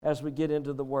as we get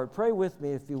into the Word. Pray with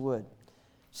me if you would.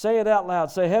 Say it out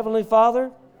loud. Say, Heavenly Father,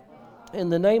 in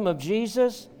the name of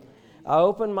Jesus, I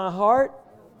open my heart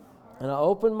and I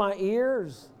open my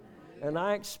ears, and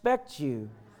I expect you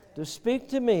to speak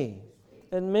to me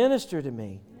and minister to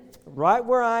me right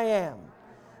where I am.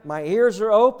 My ears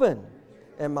are open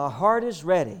and my heart is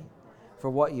ready for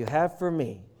what you have for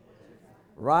me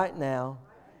right now,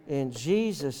 in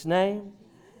Jesus' name.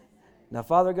 Now,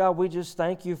 Father God, we just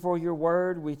thank you for your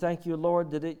word. We thank you,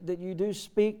 Lord, that you do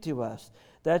speak to us,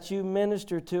 that you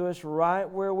minister to us right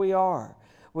where we are.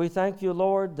 We thank you,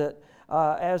 Lord, that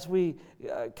as we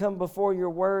come before your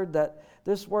word, that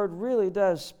this word really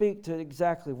does speak to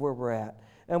exactly where we're at.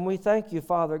 And we thank you,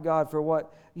 Father God, for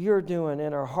what you're doing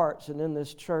in our hearts and in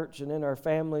this church and in our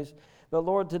families. But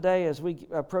Lord, today as we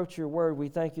approach your word, we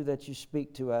thank you that you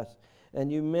speak to us and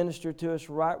you minister to us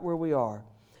right where we are.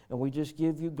 And we just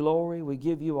give you glory. We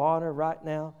give you honor right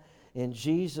now in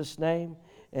Jesus' name.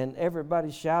 And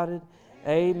everybody shouted,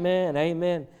 amen,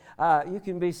 amen. You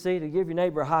can be seated. Give your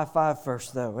neighbor a high five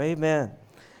first, though. Amen.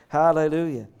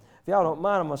 Hallelujah. If y'all don't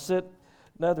mind, I'm going to sit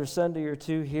another Sunday or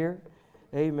two here.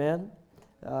 Amen.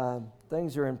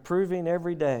 Things are improving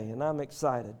every day, and I'm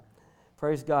excited.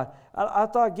 Praise God. I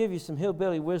thought I'd give you some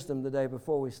hillbilly wisdom today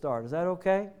before we start. Is that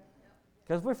okay?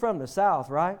 Because we're from the South,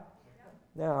 right?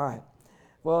 Yeah, all right.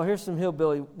 Well, here's some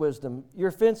hillbilly wisdom.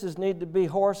 Your fences need to be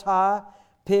horse high,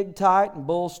 pig tight, and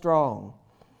bull strong.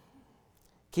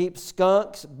 Keep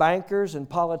skunks, bankers, and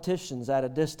politicians at a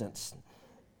distance.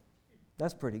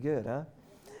 That's pretty good, huh?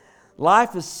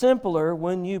 Life is simpler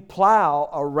when you plow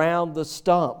around the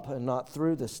stump and not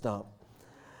through the stump.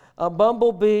 A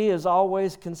bumblebee is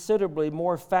always considerably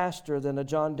more faster than a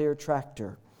John Deere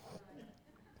tractor.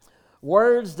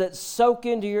 Words that soak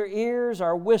into your ears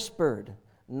are whispered,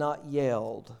 not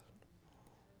yelled.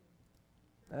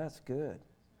 That's good.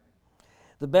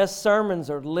 The best sermons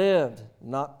are lived,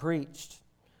 not preached.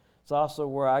 It's also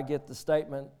where I get the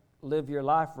statement, live your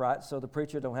life right, so the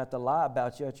preacher don't have to lie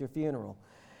about you at your funeral.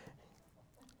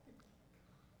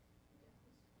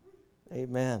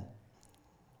 Amen.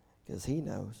 Because he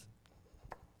knows.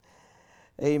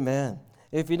 Amen.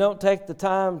 If you don't take the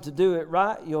time to do it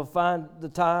right, you'll find the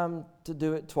time to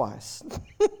do it twice.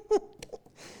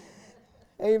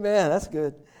 Amen. That's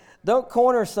good. Don't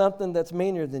corner something that's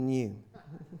meaner than you.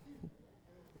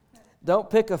 Don't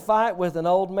pick a fight with an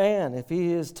old man. If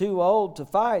he is too old to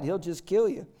fight, he'll just kill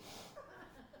you.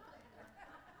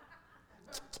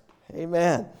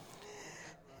 Amen.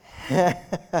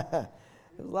 A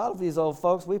lot of these old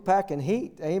folks, we packing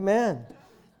heat. Amen.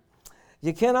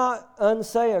 You cannot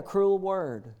unsay a cruel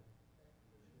word.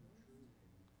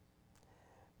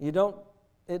 It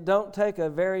don't take a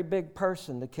very big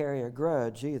person to carry a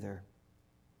grudge either.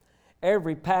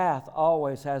 Every path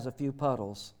always has a few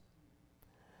puddles.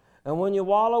 And when you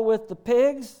wallow with the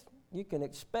pigs, you can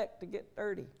expect to get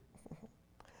dirty.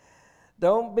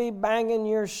 Don't be banging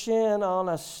your shin on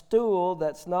a stool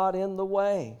that's not in the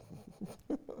way.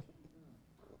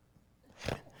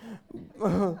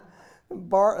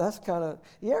 That's kind of,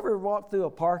 you ever walk through a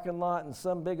parking lot and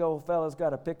some big old fella's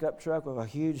got a pickup truck with a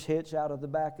huge hitch out of the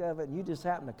back of it, and you just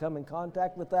happen to come in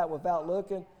contact with that without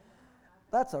looking?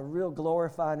 That's a real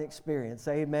glorifying experience.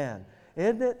 Amen.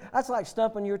 Isn't it? That's like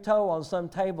stumping your toe on some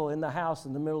table in the house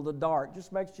in the middle of the dark.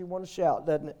 Just makes you want to shout,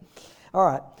 doesn't it? All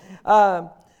right.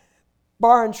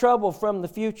 Borrowing trouble from the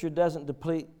future doesn't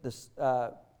deplete the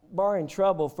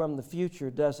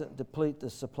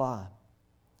supply.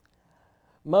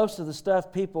 Most of the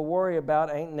stuff people worry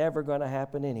about ain't never going to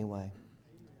happen anyway.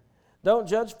 Don't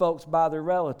judge folks by their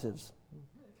relatives.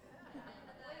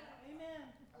 Amen.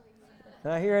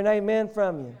 I hear an amen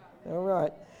from you. All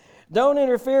right. Don't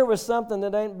interfere with something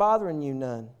that ain't bothering you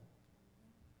none.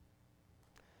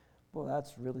 Boy,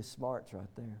 that's really smart right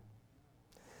there.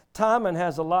 Timing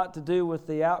has a lot to do with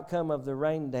the outcome of the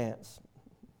rain dance.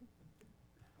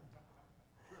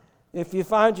 If you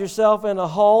find yourself in a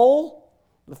hole,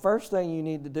 the first thing you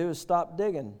need to do is stop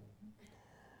digging.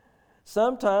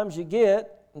 Sometimes you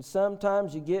get, and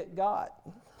sometimes you get got.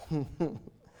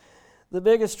 The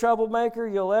biggest troublemaker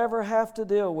you'll ever have to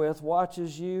deal with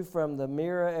watches you from the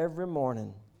mirror every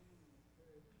morning.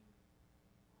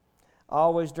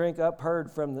 Always drink upstream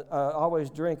from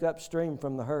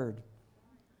the herd.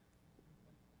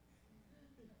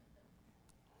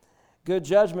 Good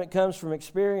judgment comes from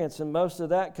experience, and most of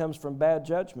that comes from bad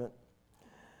judgment.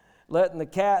 Letting the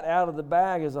cat out of the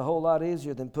bag is a whole lot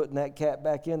easier than putting that cat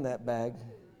back in that bag.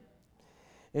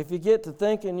 If you get to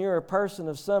thinking you're a person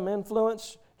of some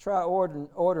influence, try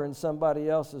ordering somebody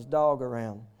else's dog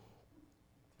around.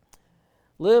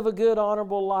 Live a good,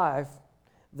 honorable life,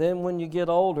 then when you get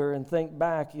older and think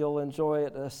back, you'll enjoy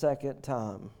it a second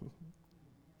time.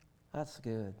 That's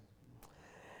good.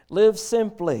 Live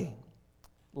simply,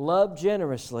 love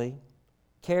generously,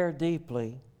 care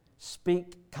deeply,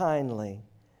 speak kindly,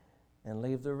 and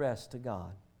leave the rest to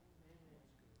God.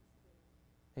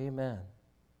 Amen.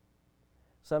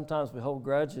 Sometimes we hold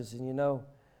grudges and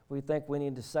we think we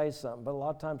need to say something, but a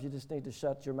lot of times you just need to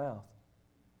shut your mouth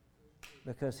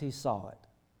because He saw it.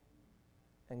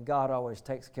 And God always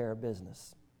takes care of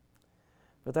business.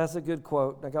 But that's a good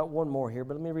quote. I got one more here,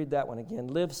 but let me read that one again.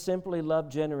 Live simply, love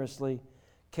generously,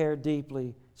 care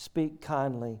deeply, speak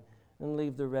kindly, and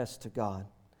leave the rest to God.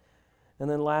 And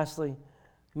then lastly,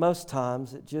 most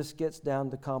times it just gets down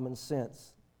to common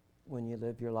sense when you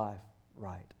live your life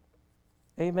right.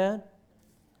 Amen?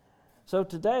 So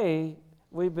today,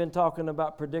 we've been talking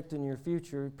about predicting your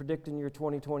future, predicting your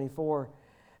 2024.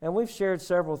 And we've shared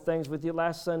several things with you.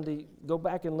 Last Sunday, go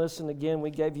back and listen again. We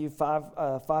gave you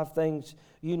five things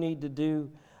you need to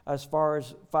do as far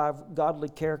as 5 godly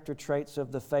character traits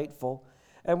of the faithful.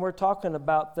 And we're talking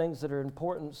about things that are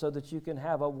important so that you can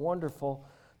have a wonderful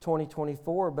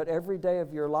 2024, but every day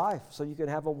of your life so you can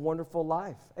have a wonderful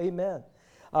life. Amen.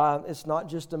 It's not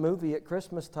just a movie at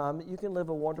Christmas time. You can live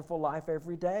a wonderful life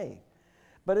every day.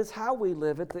 But it's how we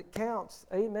live it that counts.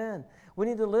 Amen. We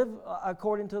need to live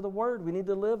according to the Word. We need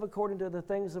to live according to the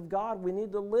things of God. We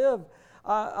need to live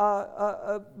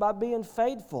by being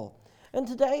faithful. And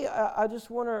today, I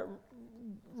just want to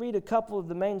read a couple of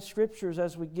the main scriptures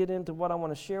as we get into what I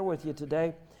want to share with you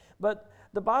today. But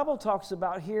the Bible talks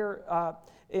about here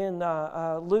in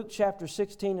Luke chapter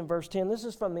 16 and verse 10. This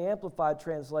is from the Amplified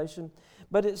Translation.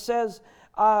 But it says,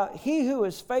 he who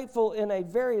is faithful in a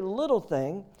very little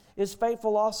thing is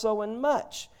faithful also in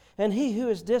much. And he who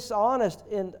is dishonest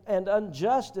and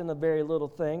unjust in a very little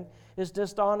thing is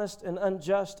dishonest and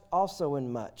unjust also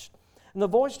in much. In the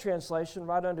Voice translation,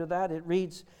 right under that, it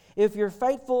reads, if you're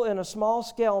faithful in a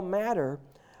small-scale matter,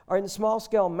 or in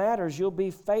small-scale matters, you'll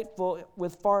be faithful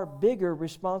with far bigger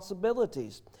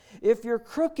responsibilities. If you're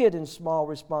crooked in small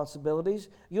responsibilities,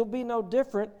 you'll be no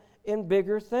different in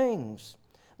bigger things.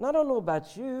 And I don't know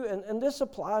about you, and this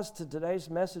applies to today's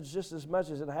message just as much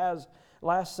as it has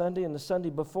last Sunday and the Sunday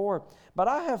before, but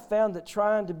I have found that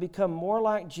trying to become more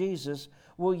like Jesus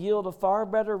will yield a far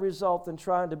better result than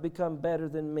trying to become better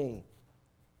than me,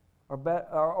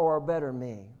 or a better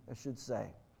me, I should say.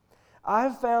 I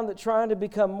have found that trying to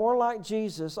become more like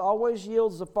Jesus always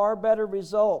yields a far better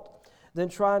result than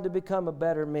trying to become a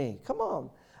better me. Come on.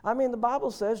 I mean, the Bible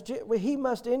says He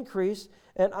must increase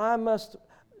and I must,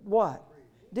 what?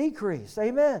 Decrease.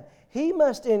 Amen. He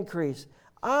must increase.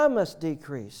 I must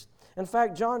decrease. In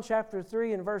fact, John chapter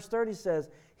 3 and verse 30 says,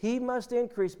 He must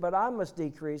increase, but I must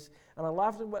decrease. And I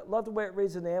love the way it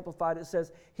reads in the Amplified. It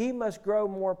says, He must grow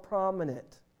more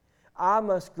prominent. I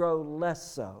must grow less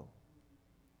so.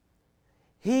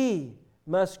 He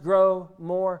must grow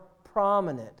more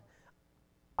prominent.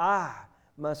 I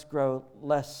must grow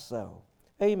less so.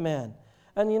 Amen.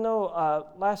 And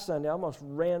last Sunday I almost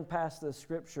ran past this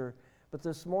scripture, but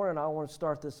this morning I want to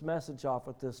start this message off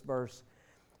with this verse.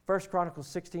 1 Chronicles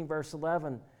 16, verse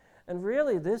 11. And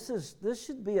really, this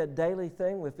should be a daily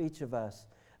thing with each of us.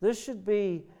 This should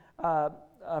be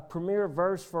a premier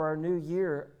verse for our new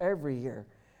year every year.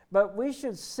 But we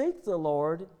should seek the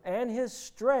Lord and His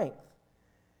strength,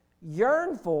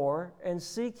 yearn for and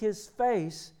seek His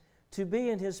face to be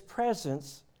in His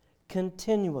presence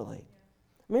continually.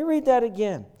 Let me read that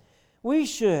again. We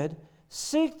should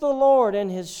seek the Lord and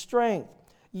His strength,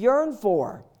 yearn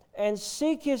for and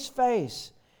seek His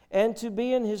face, and to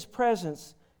be in His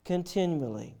presence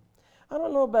continually. I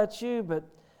don't know about you, but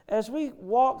as we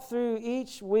walk through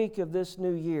each week of this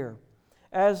new year,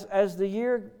 as the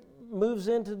year moves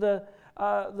into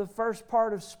the first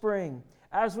part of spring,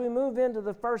 as we move into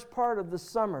the first part of the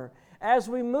summer, as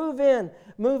we moving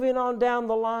on down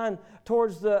the line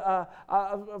towards the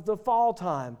fall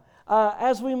time,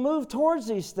 as we move towards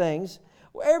these things,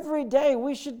 every day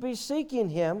we should be seeking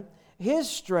Him, His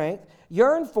strength,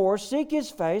 yearn for, seek His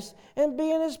face, and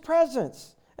be in His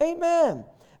presence. Amen.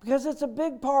 Because it's a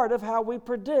big part of how we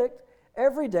predict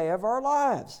every day of our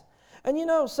lives. And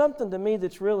something to me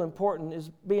that's real important is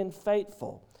being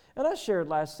faithful. And I shared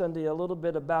last Sunday a little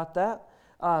bit about that.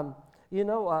 And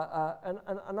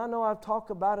I know I've talked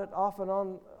about it off and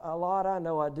on a lot. I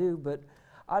know I do. But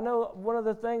I know one of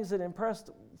the things that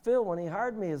impressed Phil when he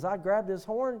hired me is I grabbed his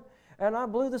horn and I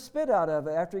blew the spit out of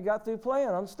it after he got through playing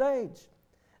on stage.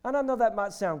 And I know that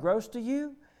might sound gross to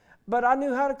you, but I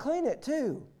knew how to clean it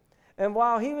too. And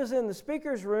while he was in the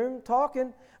speaker's room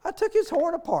talking, I took his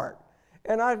horn apart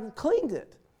and I cleaned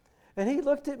it. And he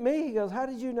looked at me, he goes, how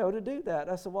did you know to do that?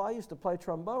 I said, well, I used to play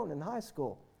trombone in high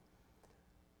school.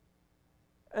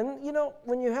 And you know,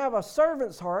 when you have a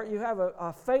servant's heart, you have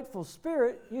a faithful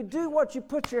spirit, you do what you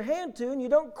put your hand to and you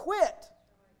don't quit.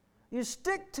 You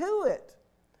stick to it.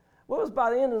 Well, it was by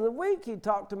the end of the week, he'd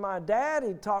talked to my dad,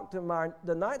 he'd talked to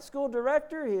the night school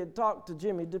director, he had talked to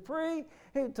Jimmy Dupree,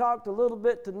 he'd talked a little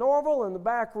bit to Norval in the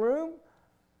back room,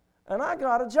 and I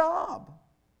got a job.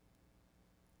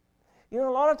 You know,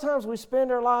 a lot of times we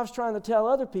spend our lives trying to tell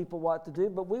other people what to do,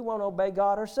 but we won't obey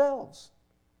God ourselves.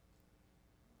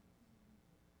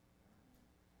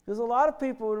 Because a lot of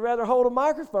people would rather hold a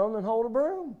microphone than hold a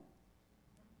broom.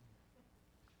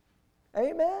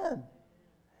 Amen.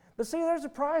 But see, there's a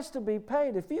price to be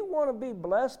paid. If you want to be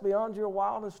blessed beyond your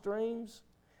wildest dreams,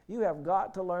 you have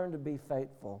got to learn to be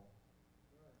faithful.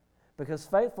 Because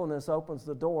faithfulness opens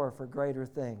the door for greater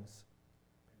things.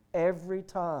 Every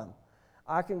time.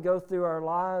 I can go through our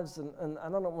lives, and I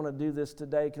don't want to do this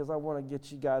today because I want to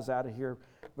get you guys out of here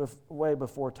way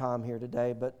before time here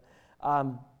today, but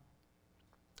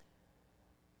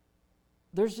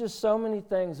there's just so many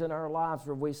things in our lives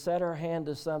where we set our hand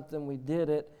to something, we did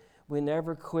it, we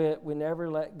never quit, we never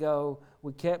let go,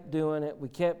 we kept doing it, we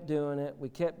kept doing it, we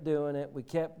kept doing it, we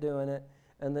kept doing it,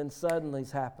 and then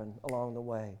suddenlies happen along the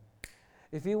way.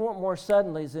 If you want more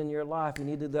suddenlies in your life, you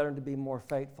need to learn to be more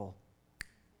faithful.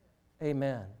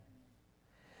 Amen.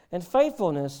 And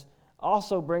faithfulness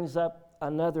also brings up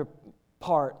another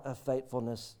part of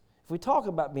faithfulness. If we talk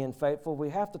about being faithful,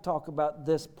 we have to talk about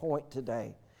this point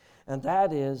today. And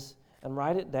that is, and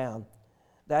write it down,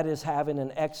 that is having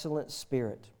an excellent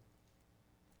spirit.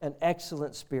 An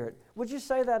excellent spirit. Would you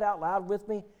say that out loud with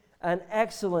me? An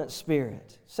excellent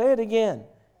spirit. Say it again.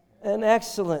 An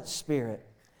excellent spirit.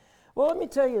 Well, let me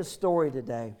tell you a story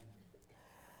today.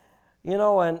 You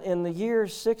know, in the year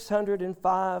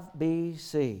 605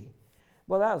 BC,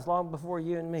 well, that was long before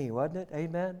you and me, wasn't it?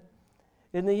 Amen?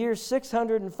 In the year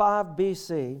 605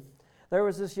 BC, there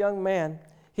was this young man.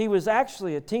 He was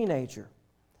actually a teenager.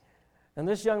 And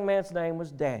this young man's name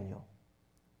was Daniel.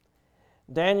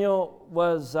 Daniel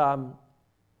was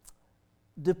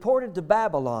deported to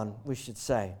Babylon, we should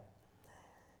say.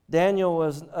 Daniel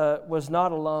was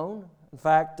not alone. In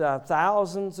fact,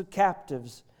 thousands of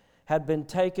captives had been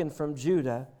taken from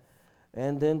Judah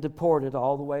and then deported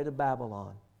all the way to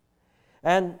Babylon.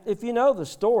 And if you know the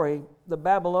story, the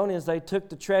Babylonians, they took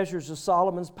the treasures of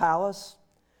Solomon's palace,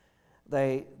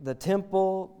 the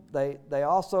temple, they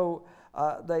also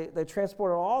they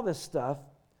transported all this stuff.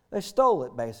 They stole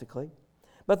it, basically.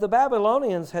 But the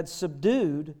Babylonians had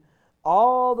subdued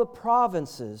all the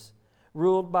provinces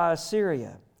ruled by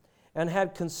Assyria and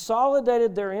had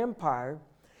consolidated their empire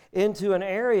into an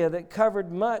area that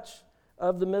covered much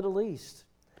of the Middle East.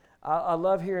 I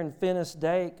love hearing Finis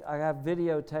Dake. I have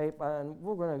videotape,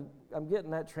 and I'm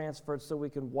getting that transferred so we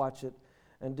can watch it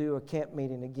and do a camp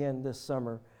meeting again this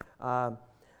summer.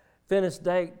 Finis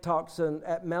Dake talks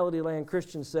at Melodyland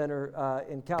Christian Center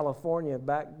in California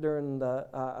back during the,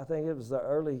 I think it was the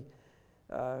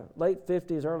late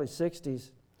 50s, early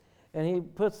 60s. And he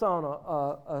puts on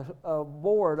a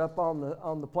board up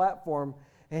on the platform,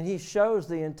 and he shows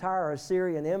the entire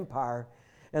Assyrian Empire.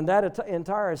 And that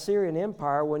entire Assyrian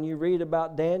Empire, when you read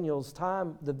about Daniel's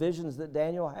time, the visions that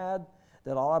Daniel had,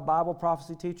 that all our Bible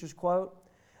prophecy teachers quote,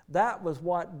 that was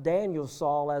what Daniel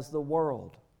saw as the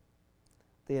world,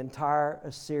 the entire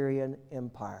Assyrian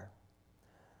Empire.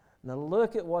 Now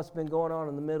look at what's been going on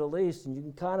in the Middle East, and you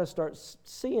can kind of start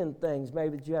seeing things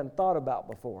maybe that you hadn't thought about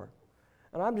before.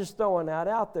 And I'm just throwing that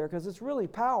out there because it's really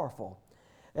powerful.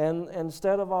 And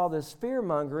instead of all this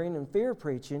fear-mongering and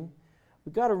fear-preaching,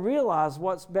 we've got to realize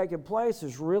what's taking place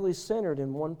is really centered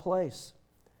in one place.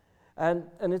 And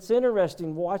it's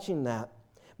interesting watching that.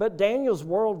 But Daniel's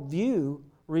worldview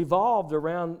revolved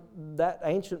around that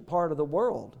ancient part of the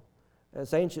world.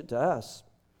 It's ancient to us.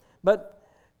 But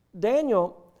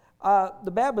Daniel,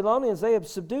 the Babylonians, they have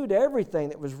subdued everything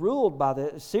that was ruled by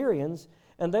the Assyrians,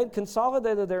 and they'd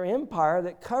consolidated their empire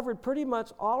that covered pretty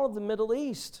much all of the Middle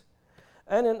East.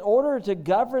 And in order to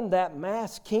govern that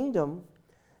mass kingdom,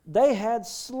 they had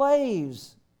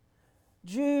slaves,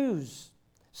 Jews,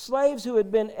 slaves who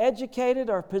had been educated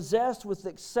or possessed with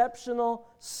exceptional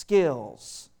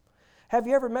skills. Have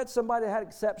you ever met somebody that had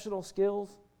exceptional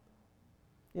skills?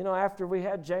 You know, after we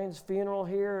had Jane's funeral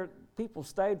here, people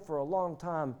stayed for a long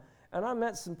time. And I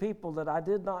met some people that I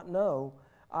did not know.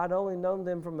 I'd only known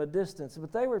them from a distance.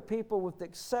 But they were people with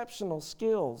exceptional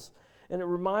skills. And it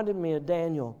reminded me of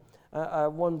Daniel,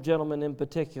 one gentleman in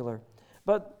particular.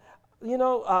 But, you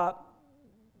know,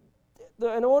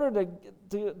 in order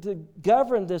to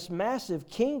govern this massive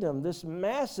kingdom, this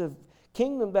massive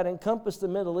kingdom that encompassed the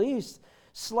Middle East,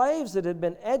 slaves that had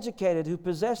been educated, who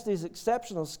possessed these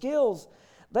exceptional skills,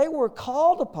 they were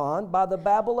called upon by the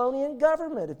Babylonian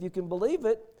government, if you can believe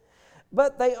it.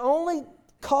 But they only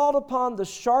called upon the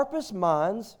sharpest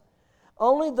minds,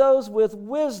 only those with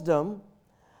wisdom,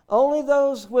 only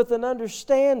those with an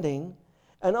understanding,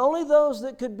 and only those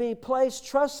that could be placed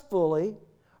trustfully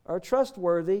or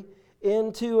trustworthy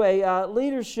into a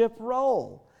leadership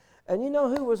role. And you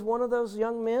know who was one of those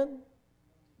young men?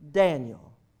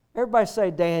 Daniel. Everybody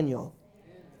say Daniel.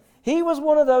 He was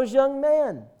one of those young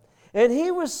men. And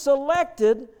he was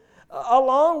selected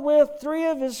along with 3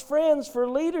 of his friends for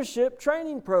leadership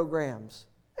training programs.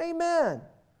 Amen.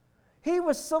 He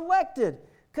was selected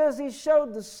because he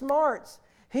showed the smarts.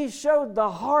 He showed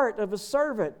the heart of a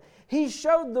servant. He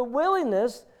showed the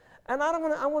willingness, and I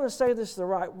want to say this the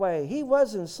right way. He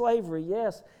was in slavery,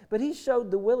 yes, but he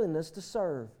showed the willingness to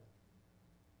serve.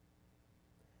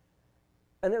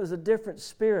 And it was a different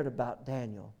spirit about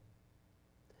Daniel.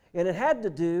 And it had to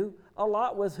do a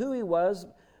lot with who he was,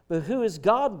 but who his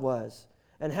God was,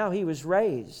 and how he was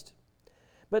raised.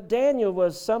 But Daniel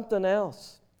was something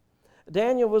else.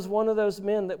 Daniel was one of those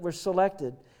men that were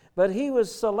selected. But he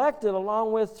was selected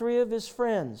along with 3 of his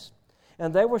friends.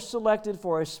 And they were selected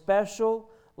for a special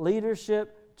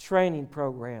leadership training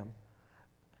program.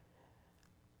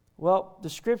 Well, the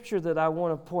scripture that I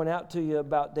want to point out to you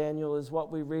about Daniel is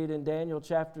what we read in Daniel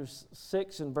chapter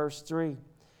 6 and verse 3.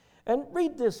 And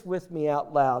read this with me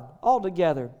out loud, all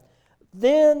together.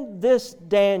 Then this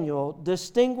Daniel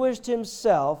distinguished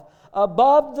himself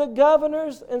above the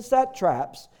governors and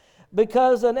satraps,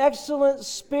 because an excellent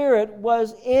spirit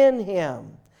was in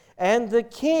him, and the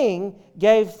king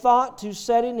gave thought to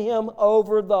setting him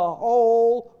over the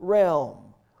whole realm.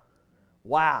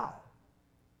 Wow.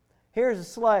 Here's a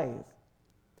slave,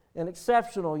 an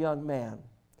exceptional young man,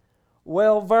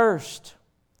 well-versed,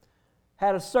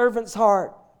 had a servant's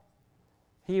heart.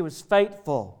 He was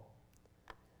faithful.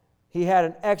 He had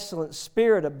an excellent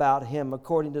spirit about him,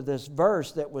 according to this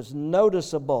verse, that was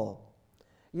noticeable.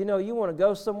 You know, you want to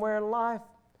go somewhere in life,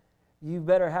 you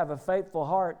better have a faithful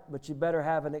heart, but you better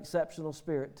have an exceptional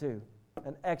spirit too,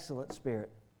 an excellent spirit.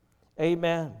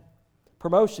 Amen.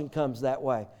 Promotion comes that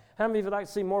way. How many of you like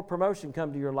to see more promotion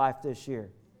come to your life this year?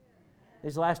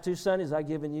 These last 2 Sundays, I've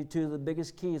given you 2 of the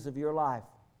biggest keys of your life.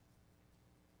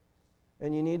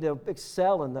 And you need to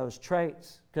excel in those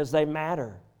traits because they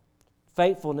matter.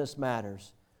 Faithfulness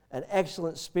matters. An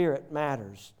excellent spirit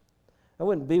matters. I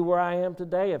wouldn't be where I am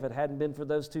today if it hadn't been for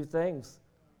those 2 things.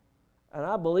 And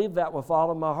I believe that with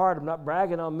all of my heart. I'm not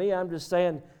bragging on me. I'm just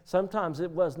saying sometimes it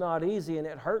was not easy and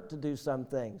it hurt to do some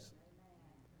things.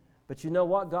 But you know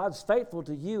what? God's faithful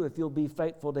to you if you'll be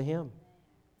faithful to Him.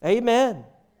 Amen.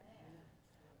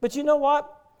 But you know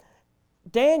what?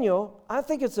 Daniel, I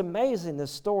think it's amazing,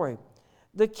 this story.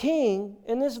 The king,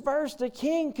 in this verse, the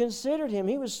king considered him.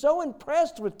 He was so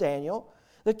impressed with Daniel.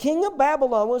 The king of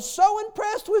Babylon was so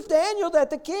impressed with Daniel that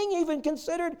the king even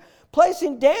considered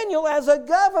placing Daniel as a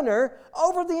governor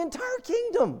over the entire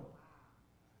kingdom.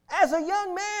 As a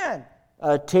young man,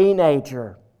 a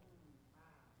teenager.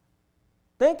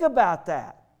 Think about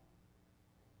that.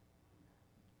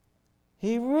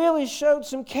 He really showed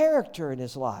some character in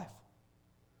his life.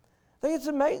 I think it's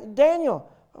amazing.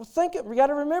 Daniel, we got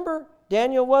to remember,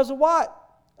 Daniel was a what?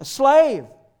 A slave.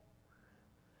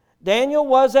 Daniel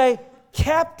was a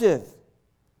captive.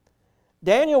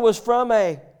 Daniel was from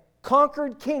a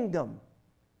conquered kingdom.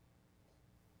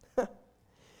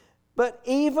 But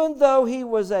even though he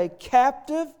was a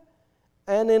captive,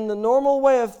 and in the normal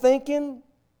way of thinking,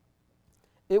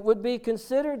 it would be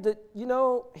considered that, you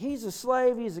know, he's a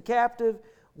slave, he's a captive,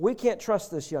 we can't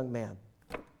trust this young man.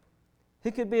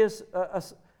 He could be a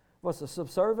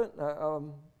subservient?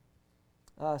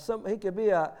 He could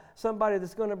be somebody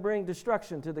that's going to bring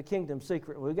destruction to the kingdom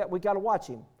secretly. We got to watch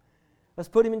him. Let's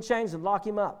put him in chains and lock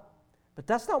him up. But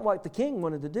that's not what the king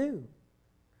wanted to do.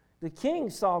 The king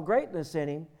saw greatness in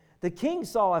him. The king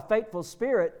saw a faithful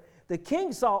spirit. The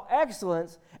king saw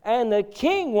excellence. And the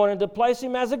king wanted to place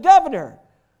him as a governor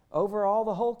over all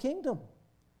the whole kingdom.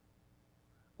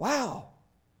 Wow.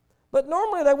 But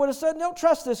normally they would have said, don't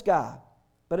trust this guy.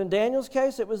 But in Daniel's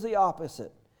case, it was the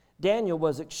opposite. Daniel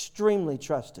was extremely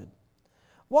trusted.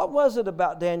 What was it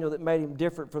about Daniel that made him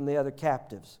different from the other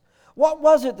captives? What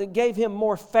was it that gave him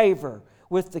more favor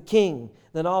with the king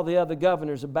than all the other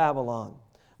governors of Babylon?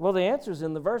 Well, the answer is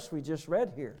in the verse we just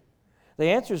read here. The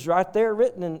answer is right there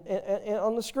written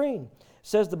on the screen.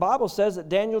 The Bible says that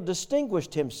Daniel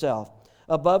distinguished himself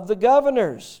above the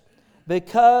governors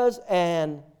because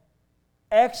an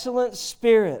excellent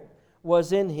spirit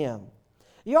was in him.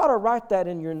 You ought to write that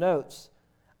in your notes.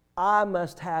 I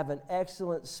must have an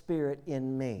excellent spirit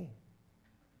in me.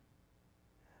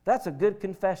 That's a good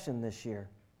confession this year.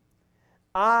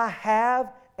 I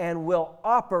have and will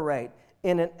operate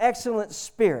in an excellent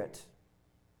spirit.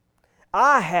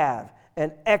 I have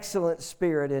an excellent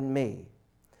spirit in me.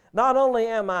 Not only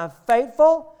am I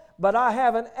faithful, but I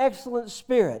have an excellent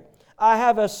spirit. I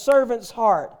have a servant's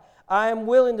heart. I am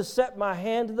willing to set my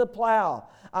hand to the plow.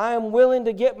 I am willing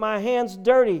to get my hands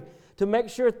dirty to make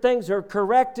sure things are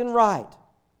correct and right.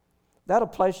 That'll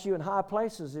place you in high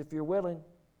places if you're willing.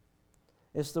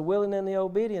 It's the willing and the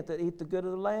obedient that eat the good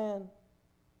of the land.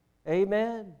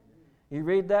 Amen. You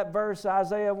read that verse,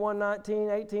 Isaiah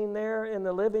 1:19-18 there in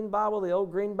the Living Bible, the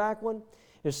old greenback one.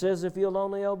 It says, if you'll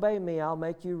only obey me, I'll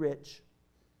make you rich.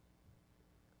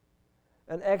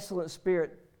 An excellent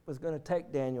spirit was going to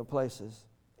take Daniel places,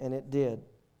 and it did.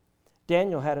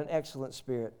 Daniel had an excellent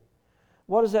spirit.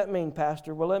 What does that mean,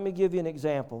 Pastor? Well, let me give you an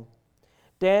example.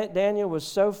 Daniel was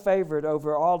so favored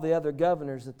over all the other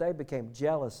governors that they became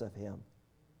jealous of him.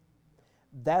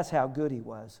 That's how good he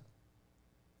was.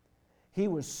 He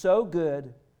was so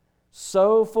good,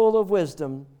 so full of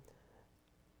wisdom,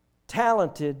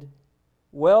 talented,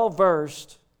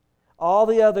 well-versed. All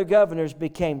the other governors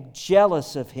became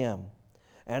jealous of him.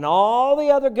 And all the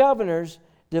other governors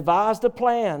devised a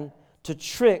plan to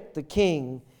trick the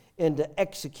king into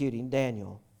executing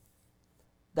Daniel.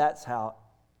 That's how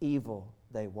evil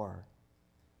they were.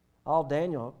 All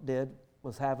Daniel did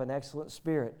was have an excellent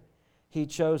spirit. He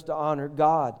chose to honor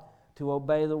God, to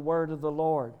obey the word of the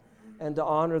Lord, and to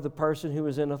honor the person who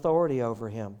was in authority over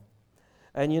him.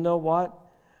 And you know what?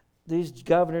 These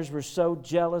governors were so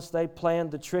jealous, they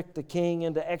planned to trick the king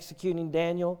into executing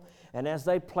Daniel. And as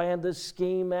they planned this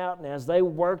scheme out, and as they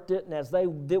worked it, and as they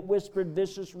whispered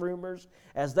vicious rumors,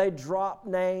 as they dropped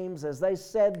names, as they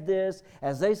said this,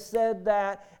 as they said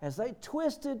that, as they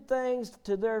twisted things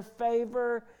to their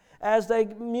favor, as they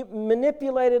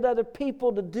manipulated other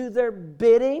people to do their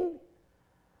bidding,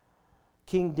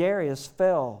 King Darius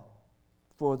fell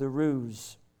for the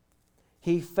ruse.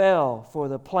 He fell for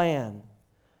the plan.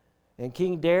 And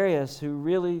King Darius, who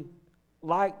really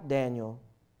liked Daniel,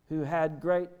 who had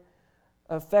great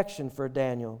affection for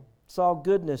Daniel, saw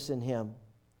goodness in him,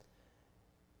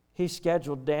 he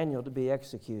scheduled Daniel to be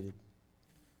executed.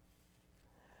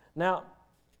 Now,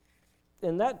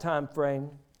 in that time frame,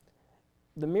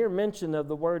 the mere mention of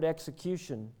the word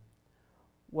execution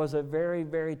was a very,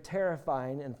 very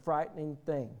terrifying and frightening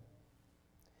thing.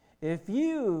 If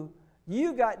you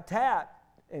got tapped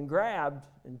and grabbed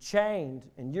and chained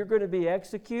and you're going to be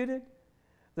executed,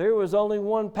 there was only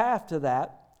one path to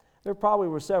that. There probably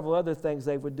were several other things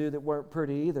they would do that weren't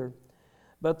pretty either.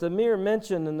 But the mere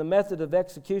mention and the method of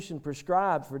execution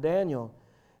prescribed for Daniel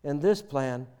in this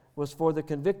plan was for the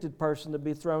convicted person to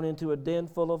be thrown into a den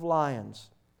full of lions.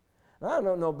 Now, I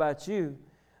don't know about you,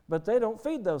 but they don't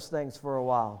feed those things for a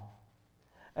while.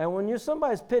 And when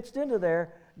somebody's pitched into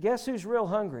there, guess who's real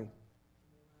hungry?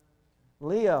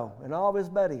 Leo and all his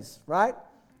buddies, right?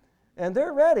 And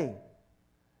they're ready.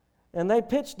 And they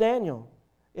pitched Daniel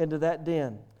into that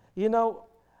den. You know,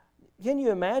 can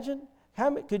you imagine?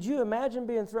 Could you imagine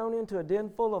being thrown into a den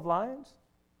full of lions?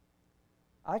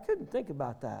 I couldn't think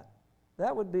about that.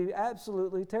 That would be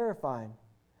absolutely terrifying.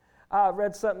 I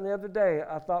read something the other day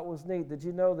I thought was neat. Did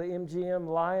you know the MGM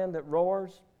lion that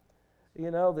roars?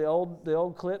 You know, the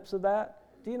old clips of that?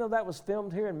 Do you know that was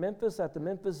filmed here in Memphis at the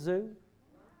Memphis Zoo?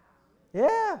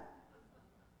 Yeah.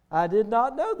 I did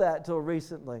not know that until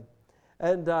recently.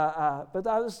 And but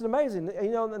that was amazing. You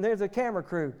know, and there's a camera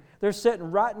crew. They're sitting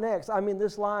right next. I mean,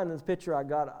 this line in this picture I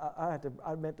got,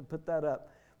 I meant to put that up.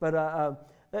 But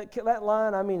that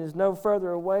line, I mean, is no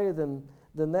further away than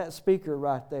that speaker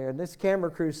right there. And this camera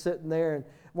crew's sitting there, and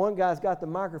one guy's got the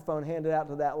microphone handed out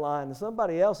to that line, and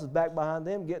somebody else is back behind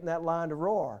them getting that line to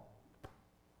roar.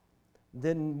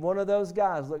 Then one of those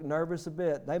guys looked nervous a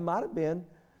bit. They might have been.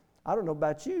 I don't know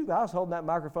about you. I was holding that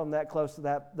microphone that close to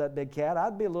that big cat.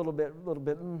 I'd be a little bit,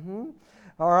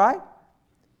 all right?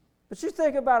 But you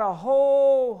think about a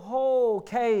whole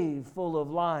cave full of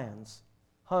lions,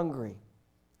 hungry.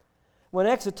 When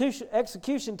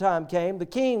execution time came, the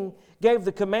king gave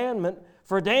the commandment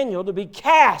for Daniel to be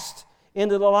cast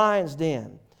into the lion's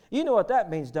den. You know what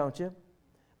that means, don't you? A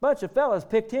bunch of fellas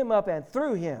picked him up and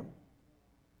threw him.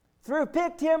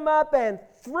 Picked him up and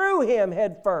threw him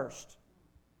head first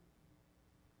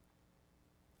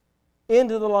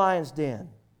into the lion's den.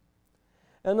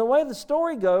 And the way the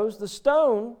story goes, the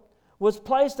stone was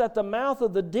placed at the mouth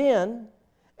of the den,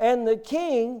 and the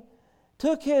king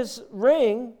took his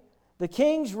ring, the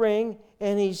king's ring,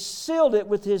 and he sealed it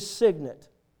with his signet.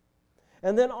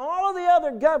 And then all of the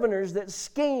other governors that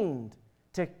schemed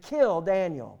to kill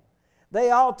Daniel.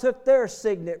 They all took their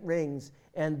signet rings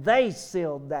and they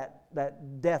sealed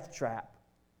that death trap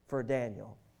for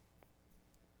Daniel.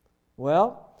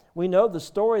 Well, we know the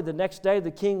story. The next day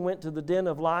the king went to the den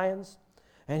of lions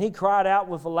and he cried out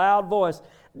with a loud voice,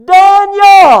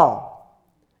 "Daniel!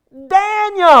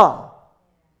 Daniel!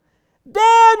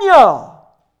 Daniel!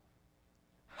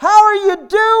 How are you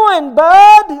doing,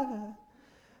 bud?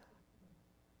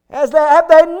 Have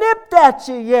they nipped at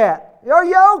you yet? Are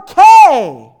you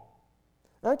okay?"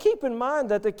 Now keep in mind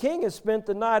that the king had spent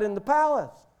the night in the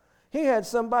palace. He had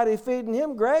somebody feeding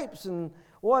him grapes and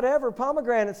whatever,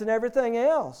 pomegranates and everything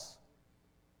else.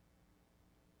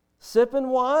 Sipping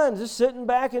wine, just sitting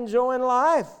back enjoying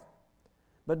life.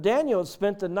 But Daniel had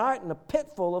spent the night in a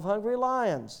pit full of hungry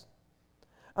lions.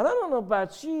 And I don't know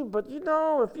about you, but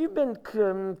if you've been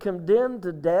condemned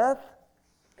to death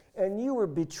and you were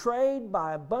betrayed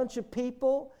by a bunch of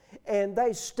people and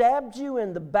they stabbed you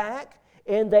in the back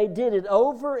and they did it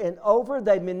over and over,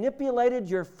 they manipulated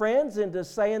your friends into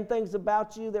saying things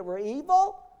about you that were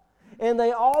evil, and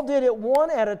they all did it one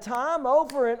at a time,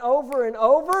 over and over and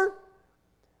over.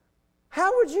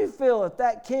 How would you feel if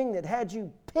that king that had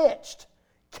you pitched,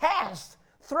 cast,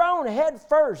 thrown head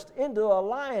first into a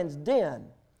lion's den?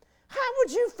 How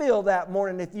would you feel that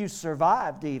morning if you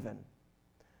survived even?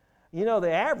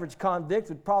 The average convict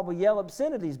would probably yell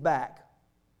obscenities back.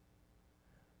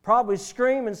 Probably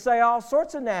scream and say all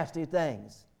sorts of nasty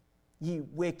things. "You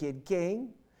wicked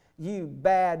king. You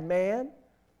bad man.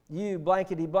 You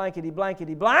blankety, blankety,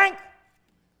 blankety, blank.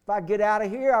 If I get out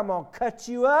of here, I'm going to cut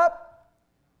you up."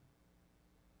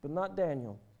 But not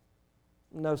Daniel.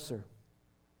 No, sir.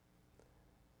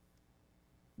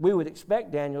 We would expect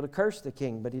Daniel to curse the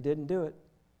king, but he didn't do it.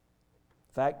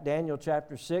 In fact, Daniel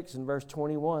chapter 6 and verse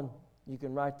 21, you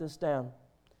can write this down.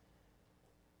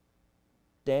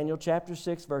 Daniel chapter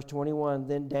 6, verse 21,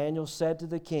 "Then Daniel said to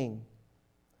the king,"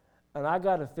 and I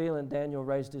got a feeling Daniel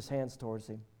raised his hands towards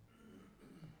him.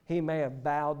 He may have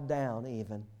bowed down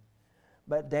even.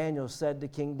 But Daniel said to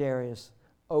King Darius,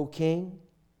 "O king,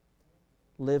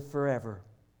 live forever."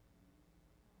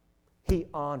 He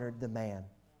honored the man.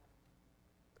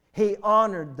 He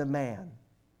honored the man.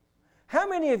 How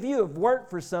many of you have worked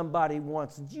for somebody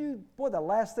once? The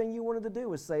last thing you wanted to do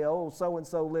was say, "Oh,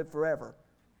 so-and-so live forever."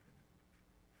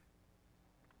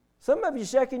 Some of you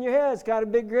shaking your heads, got a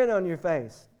big grin on your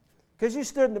face. Because you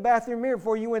stood in the bathroom mirror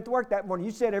before you went to work that morning.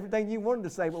 You said everything you wanted to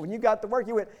say, but when you got to work,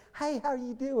 you went, "Hey, how are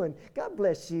you doing? God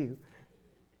bless you."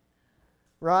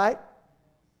 Right?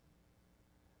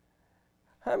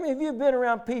 How many of you have been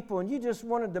around people and you just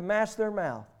wanted to mash their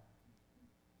mouth?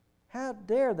 How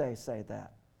dare they say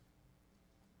that?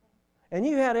 And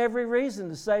you had every reason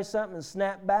to say something and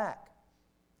snap back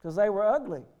because they were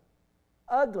ugly.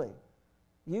 Ugly.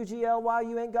 UGLY,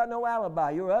 you ain't got no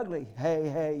alibi. You're ugly.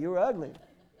 Hey, you're ugly.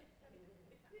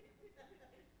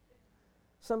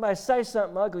 Somebody say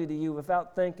something ugly to you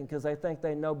without thinking because they think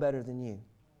they know better than you.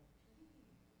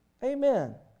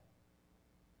 Amen.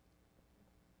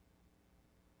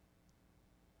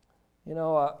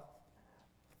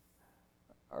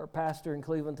 Our pastor in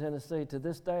Cleveland, Tennessee, to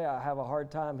this day I have a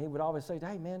hard time. He would always say,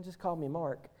 "Hey man, just call me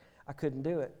Mark." I couldn't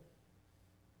do it.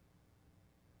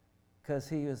 Because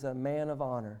he is a man of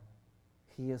honor.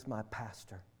 He is my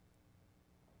pastor.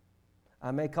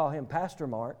 I may call him Pastor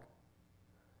Mark,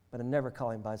 but I never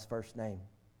call him by his first name.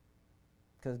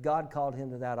 Because God called him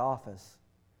to that office.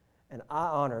 And I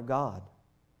honor God.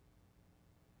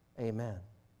 Amen.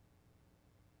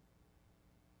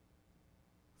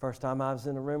 First time I was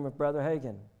in a room with Brother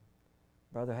Hagin.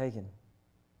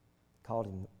 Called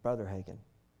him Brother Hagin.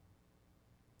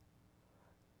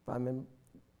 I'm in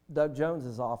Doug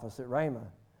Jones's office at Rhema.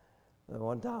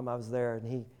 One time I was there and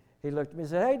he looked at me and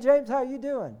said, "Hey James, how you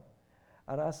doing?"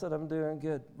 And I said, "I'm doing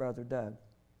good, Brother Doug."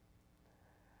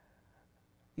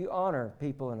 You honor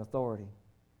people in authority.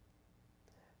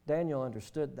 Daniel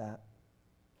understood that.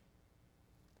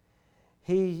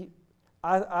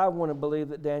 I want to believe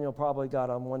that Daniel probably got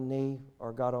on one knee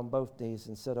or got on both knees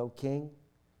and said, "O king,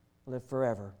 live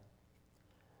forever."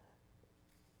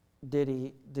 Did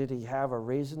he have a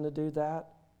reason to do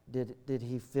that? Did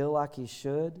he feel like he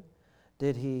should?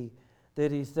 Did he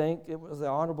think it was the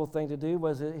honorable thing to do?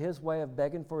 Was it his way of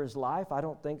begging for his life? I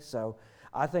don't think so.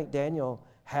 I think Daniel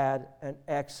had an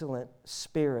excellent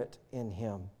spirit in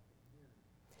him.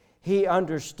 He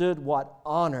understood what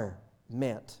honor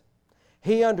meant.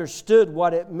 He understood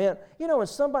what it meant. When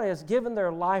somebody has given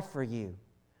their life for you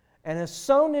and has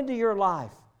sown into your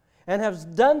life and has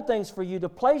done things for you to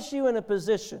place you in a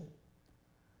position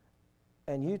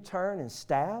and you turn and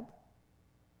stab,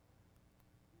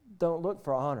 don't look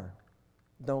for honor.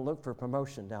 don't look for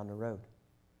promotion down the road,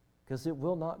 because it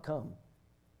will not come.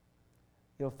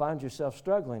 You'll find yourself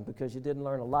struggling because you didn't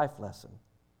learn a life lesson.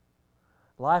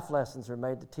 Life lessons are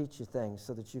made to teach you things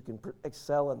so that you can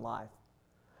excel in life.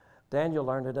 Daniel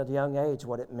learned at a young age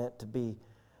what it meant to be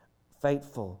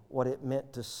faithful, what it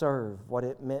meant to serve, what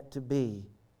it meant to be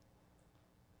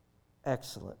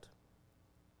excellent.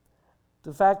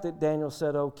 The fact that Daniel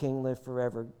said, "O King, live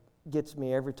forever," gets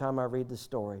me every time I read the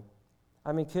story.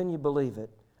 I mean, can you believe it?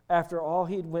 After all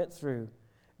he'd went through,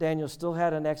 Daniel still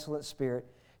had an excellent spirit.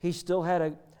 He still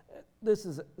had this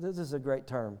is a great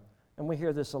term, and we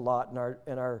hear this a lot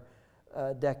in our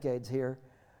decades here.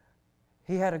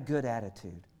 He had a good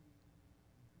attitude.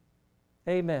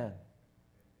 Amen.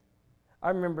 I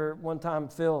remember one time,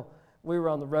 Phil, we were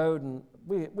on the road, and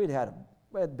it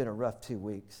had been a rough 2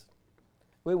 weeks.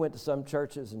 We went to some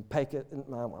churches in Pecos,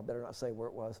 I better not say where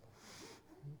it was.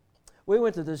 We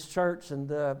went to this church, and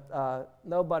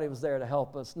nobody was there to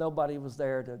help us. Nobody was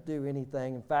there to do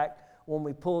anything. In fact, when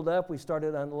we pulled up, we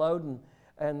started unloading,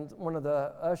 and one of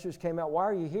the ushers came out, "Why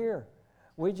are you here?"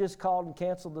 "We just called and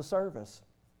canceled the service."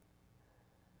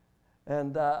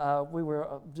 And we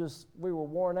were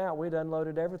worn out. We'd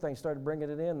unloaded everything, started bringing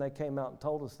it in. They came out and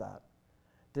told us that.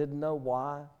 Didn't know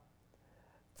why.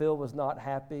 Phil was not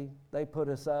happy. They put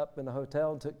us up in a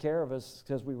hotel and took care of us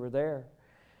because we were there.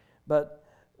 But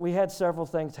we had several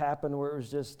things happen where it was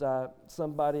just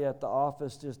somebody at the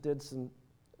office just did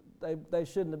they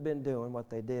shouldn't have been doing what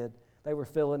they did. They were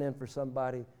filling in for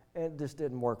somebody, and it just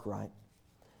didn't work right.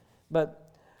 But,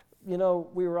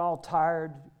 we were all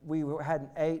tired. We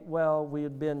hadn't ate well. We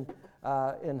had been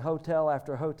in hotel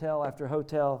after hotel after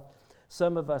hotel.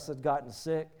 Some of us had gotten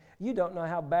sick. You don't know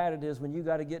how bad it is when you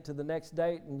got to get to the next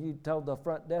date and you told the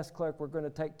front desk clerk we're going to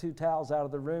take 2 towels out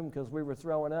of the room because we were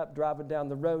throwing up driving down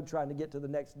the road trying to get to the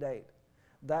next date.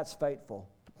 That's faithful.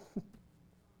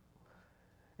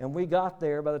 And we got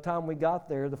there. By the time we got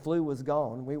there, the flu was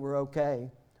gone. We were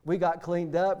okay. We got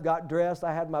cleaned up, got dressed.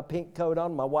 I had my pink coat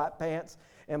on, my white pants,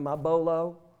 and my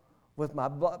bolo with my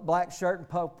black shirt and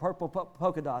purple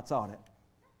polka dots on it.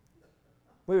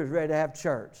 We was ready to have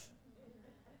church.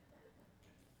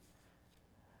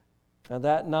 And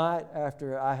that night,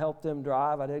 after I helped them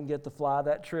drive, I didn't get to fly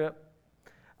that trip.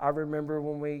 I remember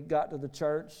when we got to the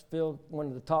church, Phil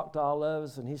wanted to talk to all of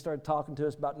us, and he started talking to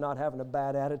us about not having a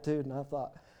bad attitude. And I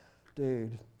thought,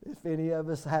 dude, if any of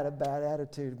us had a bad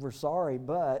attitude, we're sorry,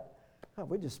 but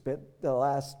we just spent the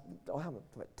last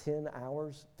 10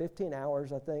 hours, 15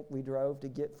 hours, I think, we drove to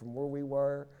get from where we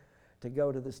were to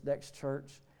go to this next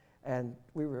church. And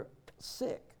we were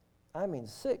sick. I mean,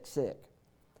 sick.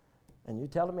 And you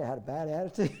telling me I had a bad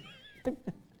attitude? Do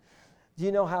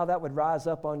you know how that would rise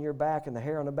up on your back and the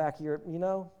hair on the back of your,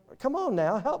 Come on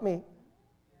now, help me.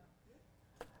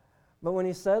 But when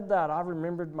he said that, I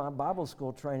remembered my Bible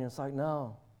school training. It's like,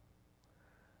 no.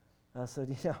 I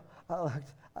said,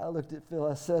 I looked at Phil.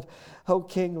 I said, "Oh,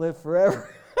 King, live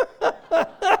forever."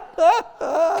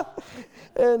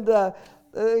 And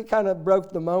it kind of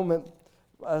broke the moment.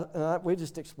 We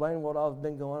just explained what all had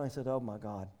been going on. I said, "Oh, my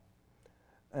God."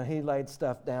 And he laid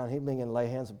stuff down. He began to lay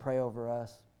hands and pray over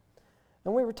us.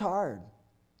 And we were tired.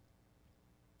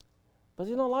 But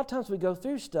a lot of times we go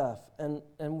through stuff and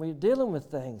we're dealing with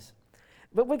things.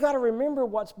 But we got to remember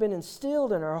what's been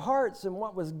instilled in our hearts and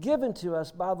what was given to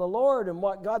us by the Lord and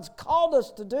what God's called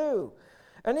us to do.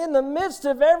 And in the midst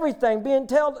of everything, being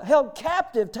held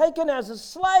captive, taken as a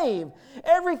slave,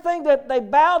 everything that they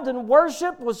bowed and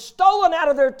worshiped was stolen out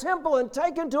of their temple and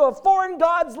taken to a foreign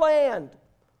god's land.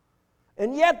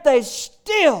 And yet they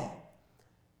still,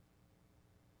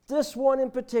 this one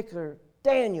in particular,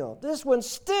 Daniel, this one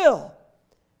still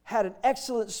had an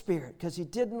excellent spirit because he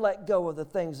didn't let go of the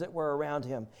things that were around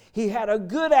him. He had a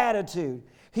good attitude.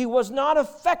 He was not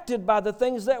affected by the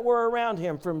things that were around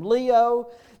him, from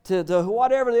Leo to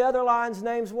whatever the other lions'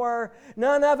 names were.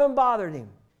 None of them bothered him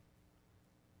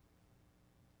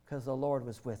because the Lord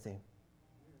was with him.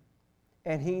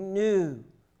 And he knew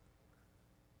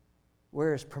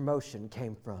where his promotion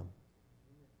came from.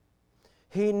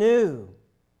 He knew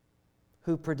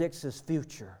who predicts his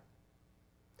future.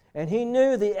 And he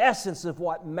knew the essence of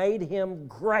what made him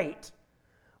great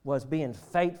was being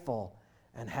faithful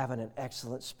and having an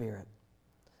excellent spirit.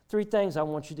 3 things I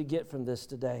want you to get from this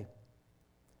today.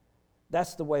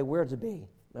 That's the way we're to be,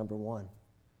 number 1.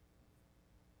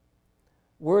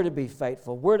 We're to be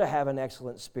faithful. We're to have an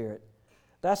excellent spirit.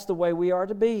 That's the way we are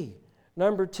to be.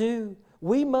 Number 2,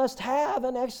 we must have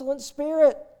an excellent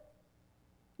spirit.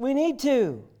 We need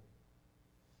to.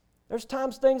 There's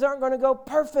times things aren't going to go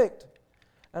perfect.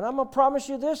 And I'm going to promise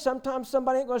you this, sometimes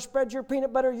somebody ain't going to spread your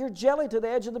peanut butter or your jelly to the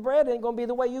edge of the bread. It ain't going to be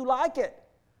the way you like it.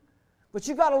 But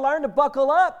you got to learn to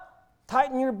buckle up,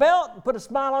 tighten your belt, and put a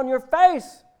smile on your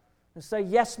face and say,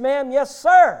 yes, ma'am, yes,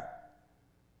 sir.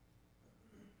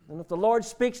 And if the Lord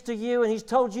speaks to you and He's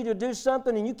told you to do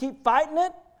something and you keep fighting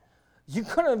it, you're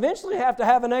going to eventually have to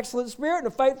have an excellent spirit and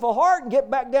a faithful heart and get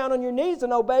back down on your knees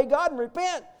and obey God and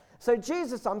repent. Say,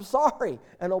 Jesus, I'm sorry,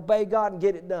 and obey God and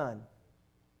get it done.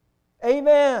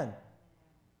 Amen.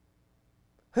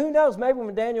 Who knows, maybe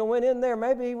when Daniel went in there,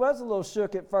 maybe he was a little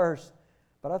shook at first.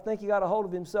 But I think he got a hold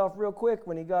of himself real quick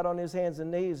when he got on his hands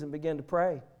and knees and began to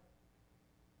pray.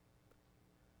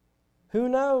 Who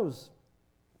knows?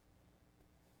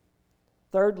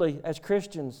 Thirdly, as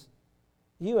Christians,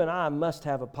 you and I must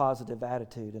have a positive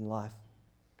attitude in life.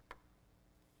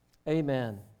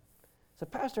 Amen. So,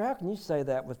 Pastor, how can you say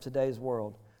that with today's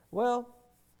world? Well,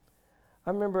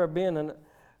 I remember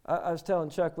I was telling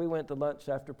Chuck, we went to lunch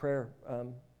after prayer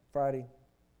Friday.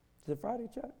 Is it Friday,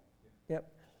 Chuck? Yep.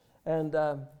 And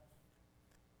I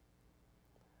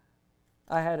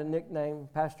had a nickname.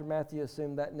 Pastor Matthew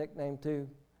assumed that nickname too.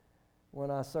 When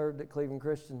I served at Cleveland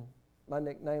Christian, my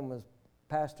nickname was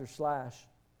Pastor Slash.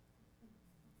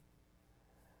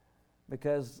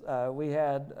 Because we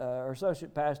had our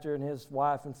associate pastor and his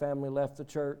wife and family left the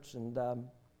church, and the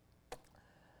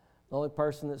only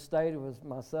person that stayed was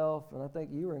myself, and I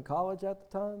think you were in college at the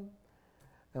time,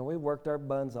 and we worked our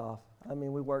buns off. I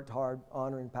mean, we worked hard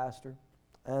honoring pastor,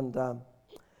 and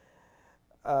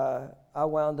I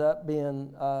wound up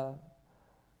being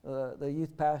the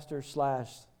youth pastor /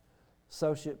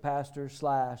 associate pastor /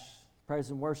 praise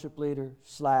and worship leader /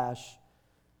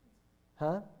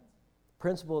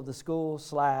 principal of the school /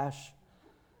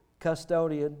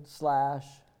 custodian /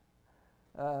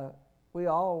 we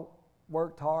all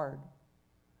worked hard.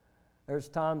 There's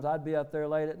times I'd be up there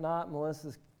late at night,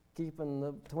 Melissa's keeping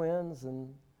the twins,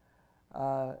 and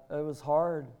it was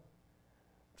hard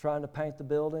trying to paint the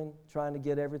building, trying to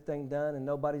get everything done, and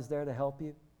nobody's there to help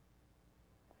you.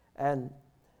 And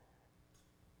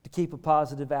to keep a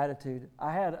positive attitude.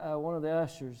 I had one of the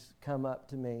ushers come up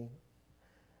to me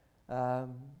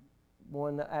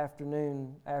one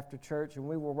afternoon after church, and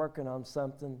we were working on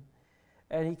something,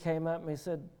 and he came up and he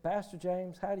said, Pastor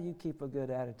James, how do you keep a good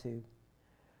attitude?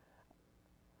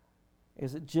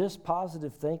 Is it just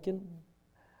positive thinking?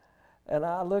 And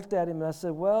I looked at him and I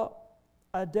said, well,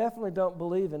 I definitely don't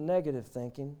believe in negative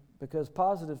thinking, because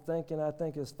positive thinking, I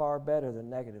think, is far better than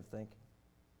negative thinking.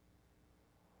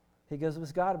 He goes,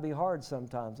 it's got to be hard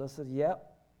sometimes. I said, yep.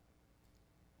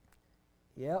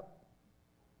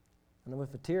 And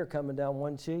with a tear coming down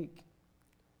one cheek,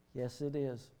 yes, it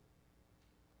is.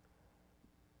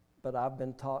 But I've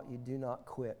been taught you do not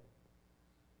quit.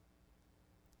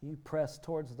 You press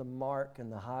towards the mark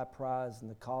and the high prize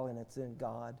and the calling that's in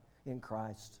God, in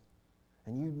Christ.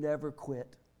 And you never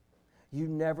quit. You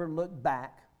never look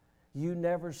back. You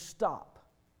never stop.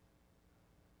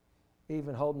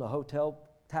 Even holding a hotel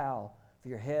towel for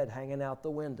your head hanging out the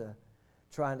window,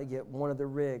 trying to get one of the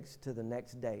rigs to the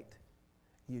next date.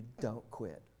 You don't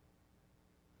quit.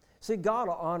 See, God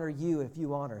will honor you if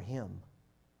you honor Him.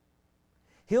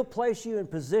 He'll place you in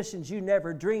positions you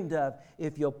never dreamed of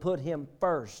if you'll put Him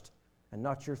first and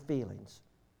not your feelings,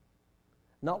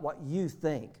 not what you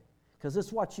think, because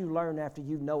it's what you learn after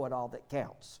you know it all that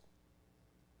counts.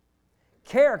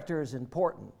 Character is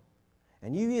important,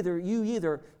 and you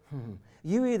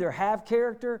either have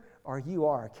character or you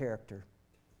are a character.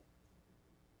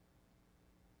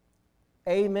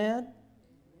 Amen?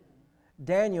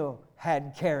 Daniel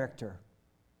had character.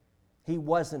 He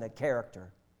wasn't a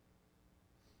character.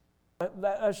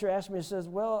 That usher asked me, he says,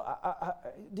 well,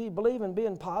 do you believe in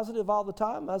being positive all the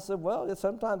time? I said, well,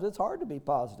 sometimes it's hard to be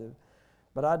positive,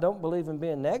 but I don't believe in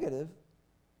being negative.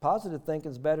 Positive thinking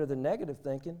is better than negative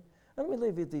thinking. Let me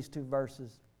leave you with these two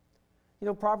verses. You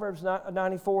know, Proverbs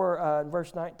 94,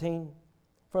 verse 19,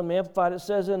 from the Amplified, it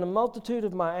says, in the multitude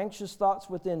of my anxious thoughts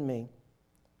within me.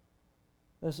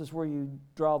 This is where you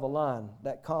draw the line,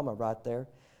 that comma right there.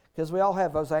 Because we all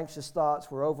have those anxious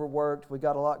thoughts. We're overworked. We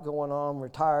got a lot going on. We're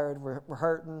tired. We're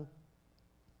hurting.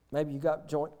 Maybe you got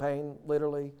joint pain,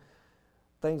 literally.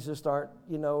 Things just aren't,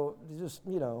 or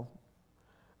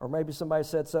maybe somebody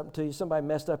said something to you. Somebody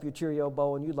messed up your Cheerio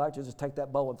bowl, and you'd like to just take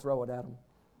that bowl and throw it at them.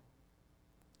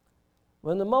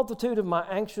 When the multitude of my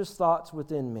anxious thoughts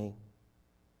within me,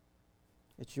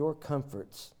 it's your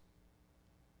comforts.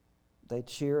 They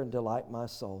cheer and delight my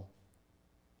soul.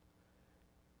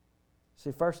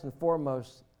 See, first and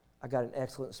foremost, I got an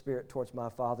excellent spirit towards my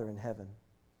Father in heaven.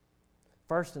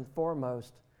 First and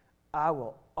foremost, I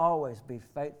will always be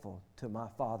faithful to my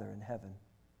Father in heaven.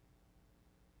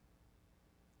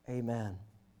 Amen.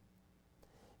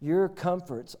 Your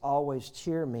comforts always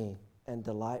cheer me and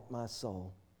delight my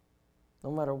soul.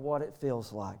 No matter what it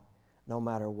feels like, no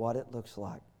matter what it looks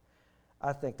like.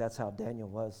 I think that's how Daniel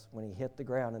was when he hit the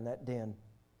ground in that den.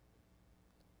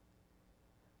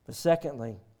 But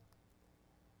secondly,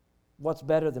 what's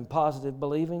better than positive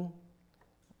believing?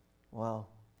 Well,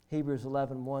 Hebrews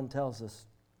 11:1 tells us,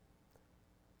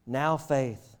 now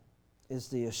faith is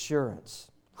the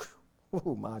assurance.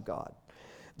 Oh my God.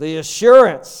 The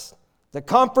assurance, the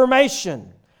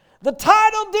confirmation, the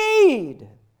title deed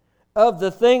of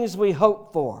the things we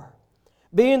hope for,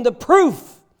 being the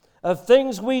proof of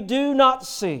things we do not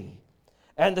see,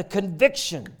 and the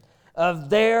conviction of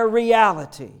their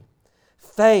reality.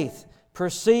 Faith,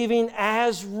 perceiving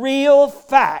as real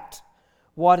fact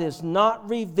what is not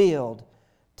revealed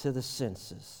to the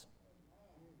senses.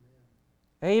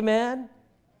 Amen?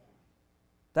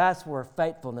 That's where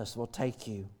faithfulness will take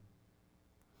you.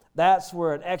 That's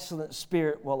where an excellent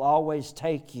spirit will always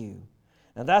take you.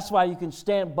 And that's why you can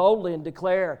stand boldly and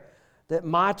declare that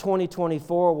my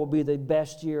 2024 will be the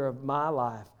best year of my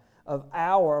life, of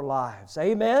our lives.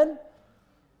 Amen?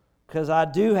 Because I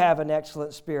do have an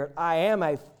excellent spirit. I am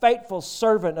a faithful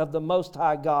servant of the Most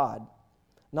High God.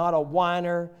 Not a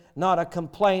whiner, not a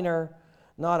complainer,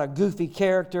 not a goofy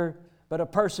character, but a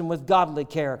person with godly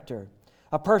character.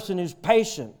 A person who's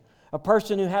patient. A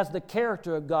person who has the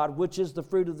character of God, which is the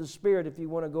fruit of the Spirit, if you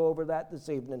want to go over that this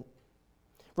evening.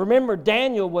 Remember,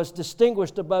 Daniel was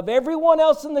distinguished above everyone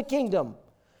else in the kingdom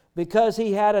because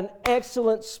he had an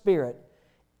excellent spirit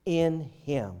in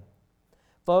him.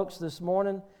 Folks, this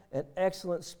morning, an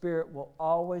excellent spirit will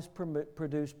always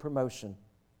produce promotion.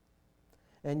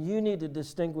 And you need to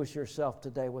distinguish yourself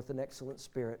today with an excellent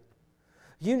spirit.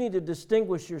 You need to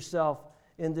distinguish yourself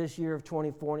in this year of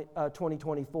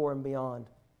 2024 and beyond.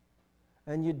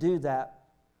 And you do that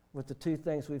with the two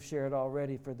things we've shared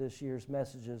already for this year's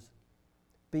messages.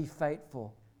 Be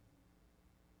faithful.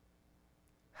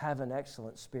 Have an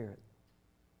excellent spirit.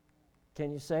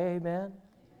 Can you say amen?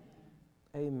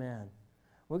 Amen.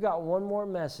 We got one more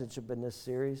message up in this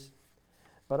series,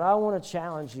 but I want to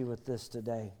challenge you with this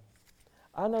today.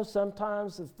 I know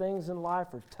sometimes the things in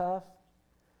life are tough.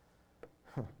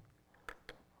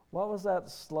 What was that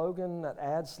slogan, that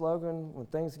ad slogan? When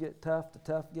things get tough, the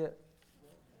tough get...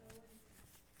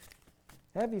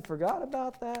 Have you forgot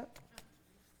about that?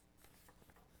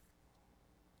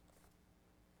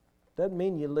 Doesn't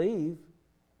mean you leave.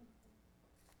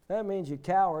 That means you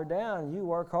cower down and you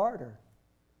work harder.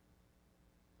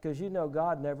 Because you know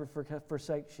God never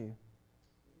forsakes you.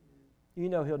 You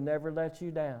know He'll never let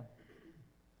you down.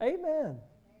 Amen.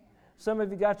 Some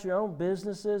of you got your own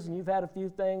businesses and you've had a few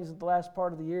things at the last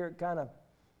part of the year. It kind of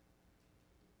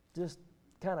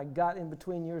got in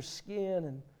between your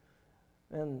skin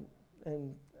and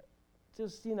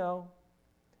just, you know.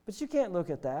 But you can't look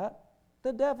at that.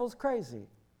 The devil's crazy.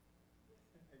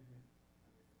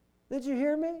 Did you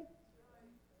hear me?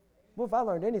 Well, if I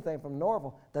learned anything from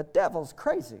Norval, the devil's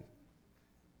crazy.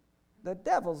 The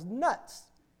devil's nuts.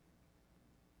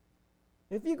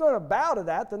 If you're going to bow to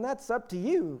that, then that's up to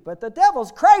you. But the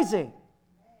devil's crazy.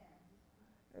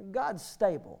 God's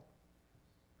stable.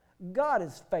 God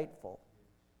is faithful.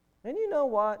 And you know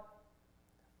what?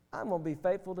 I'm going to be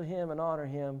faithful to Him and honor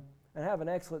Him and have an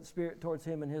excellent spirit towards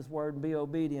Him and His Word and be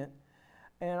obedient.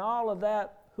 And all of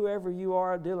that, whoever you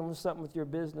are dealing with something with your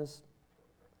business,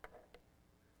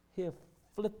 He'll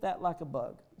flip that like a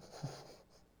bug.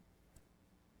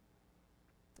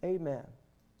 Amen.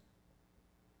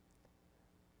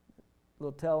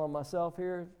 Little tell on myself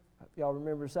here. Y'all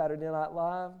remember Saturday Night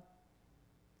Live?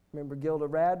 Remember Gilda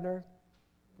Radner?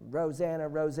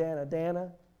 Rosanna,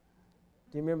 Dana?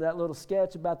 Do you remember that little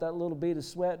sketch about that little bead of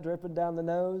sweat dripping down the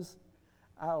nose?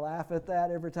 I laugh at that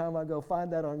every time I go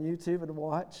find that on YouTube and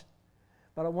watch.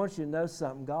 But I want you to know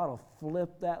something. God will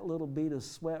flip that little bead of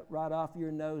sweat right off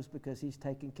your nose because He's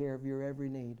taking care of your every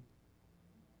need.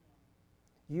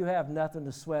 You have nothing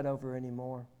to sweat over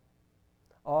anymore.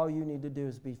 All you need to do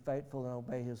is be faithful and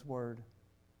obey His Word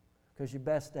because your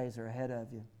best days are ahead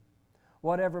of you.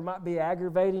 Whatever might be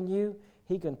aggravating you,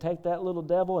 He can take that little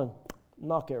devil and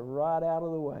knock it right out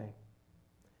of the way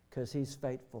because He's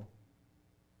faithful.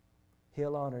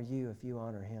 He'll honor you if you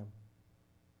honor Him.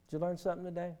 Did you learn something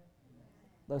today?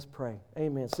 Let's pray.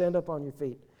 Amen. Stand up on your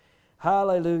feet.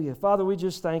 Hallelujah. Father, we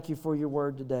just thank You for Your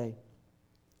Word today.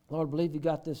 Lord, I believe You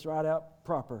got this right out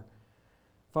proper.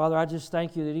 Father, I just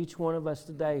thank You that each one of us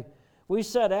today, we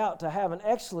set out to have an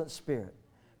excellent spirit,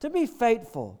 to be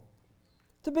faithful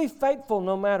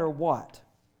no matter what,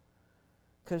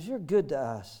 because You're good to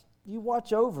us. You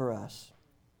watch over us.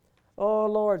 Oh,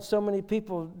 Lord, so many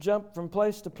people jump from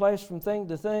place to place, from thing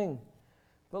to thing.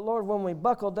 But Lord, when we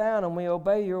buckle down and we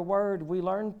obey your word, we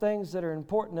learn things that are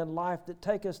important in life that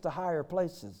take us to higher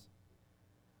places.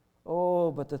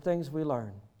 Oh, but the things we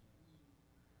learn,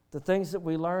 the things that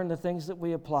we learn, the things that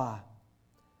we apply,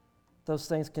 those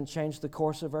things can change the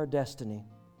course of our destiny.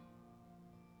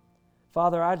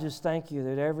 Father, I just thank you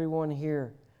that everyone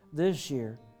here this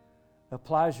year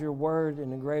applies your word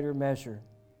in a greater measure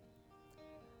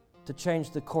to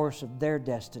change the course of their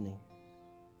destiny,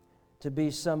 to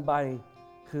be somebody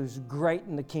who's great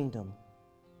in the kingdom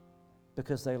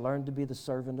because they learned to be the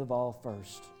servant of all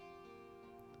first.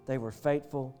 They were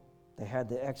faithful. They had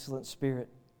the excellent spirit.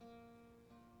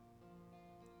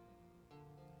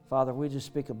 Father, we just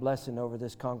speak a blessing over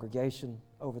this congregation,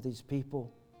 over these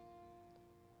people,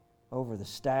 over the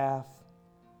staff.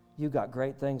 You got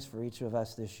great things for each of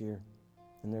us this year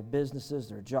in their businesses,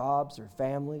 their jobs, their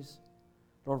families.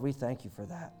 Lord, we thank you for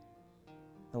that.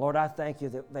 And Lord, I thank you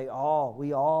that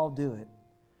we all do it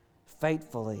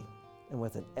faithfully and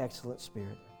with an excellent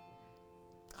spirit.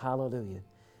 Hallelujah.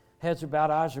 Heads are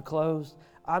bowed, eyes are closed.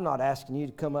 I'm not asking you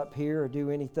to come up here or do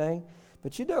anything.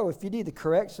 But you know, if you need to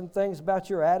correct some things about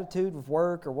your attitude with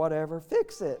work or whatever,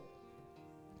 fix it.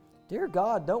 Dear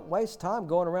God, don't waste time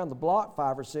going around the block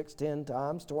 5 or 6, 10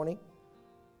 times, 20.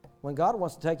 When God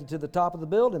wants to take you to the top of the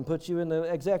building, put you in the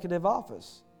executive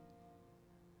office.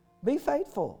 Be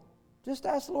faithful. Just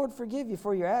ask the Lord to forgive you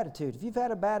for your attitude. If you've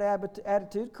had a bad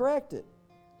attitude, correct it.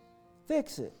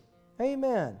 Fix it.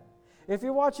 Amen. If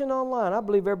you're watching online, I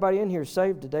believe everybody in here is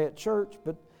saved today at church,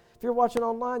 but if you're watching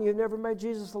online, you've never made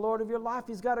Jesus the Lord of your life,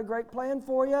 He's got a great plan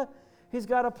for you. He's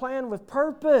got a plan with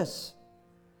purpose.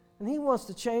 And He wants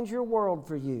to change your world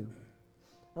for you.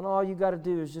 And all you got to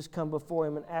do is just come before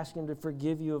Him and ask Him to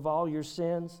forgive you of all your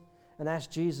sins and ask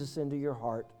Jesus into your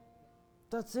heart.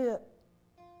 That's it.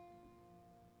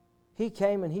 He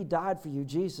came and He died for you,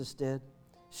 Jesus did.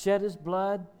 Shed His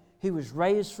blood. He was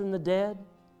raised from the dead.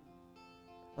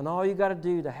 And all you got to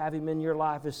do to have Him in your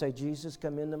life is say, Jesus,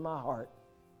 come into my heart.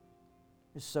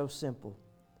 It's so simple.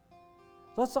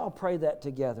 Let's all pray that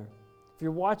together. If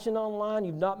you're watching online,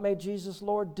 you've not made Jesus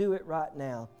Lord, do it right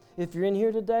now. If you're in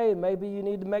here today and maybe you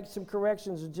need to make some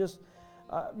corrections or just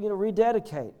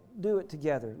rededicate, do it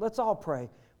together. Let's all pray.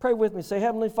 Pray with me. Say,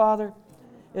 Heavenly Father,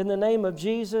 in the name of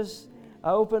Jesus,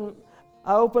 I open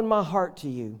my heart to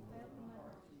you.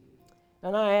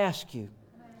 And I ask you,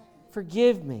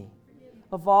 forgive me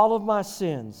of all of my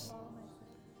sins.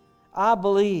 I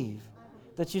believe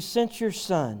that you sent your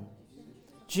Son,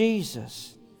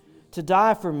 Jesus, to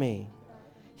die for me.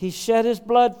 He shed His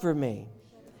blood for me.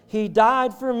 He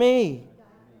died for me.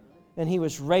 And He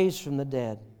was raised from the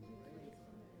dead.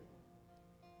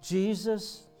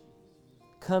 Jesus,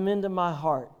 come into my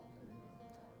heart.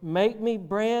 Make me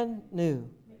brand new.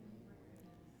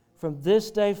 From this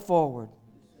day forward,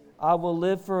 I will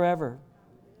live forever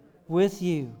with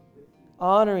you,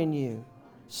 honoring you,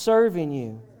 serving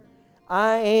you.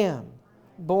 I am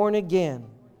born again.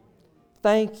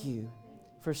 Thank you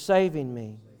for saving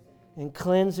me and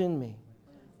cleansing me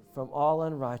from all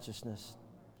unrighteousness.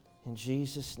 In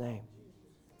Jesus' name,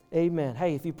 amen.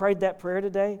 Hey, if you prayed that prayer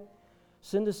today,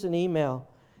 send us an email.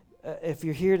 If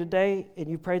you're here today and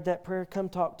you prayed that prayer, come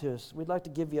talk to us. We'd like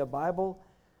to give you a Bible.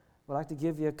 We'd like to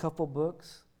give you a couple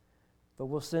books, but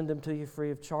we'll send them to you free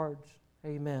of charge.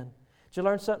 Amen. Did you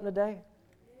learn something today?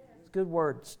 It's good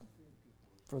words.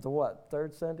 For the what?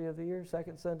 Third Sunday of the year?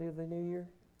 Second Sunday of the new year?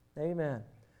 Amen.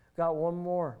 Got one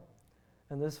more.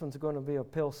 And this one's going to be a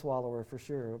pill swallower for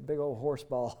sure. A big old horse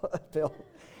ball pill.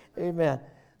 Amen.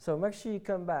 So make sure you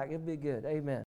come back. It'll be good. Amen.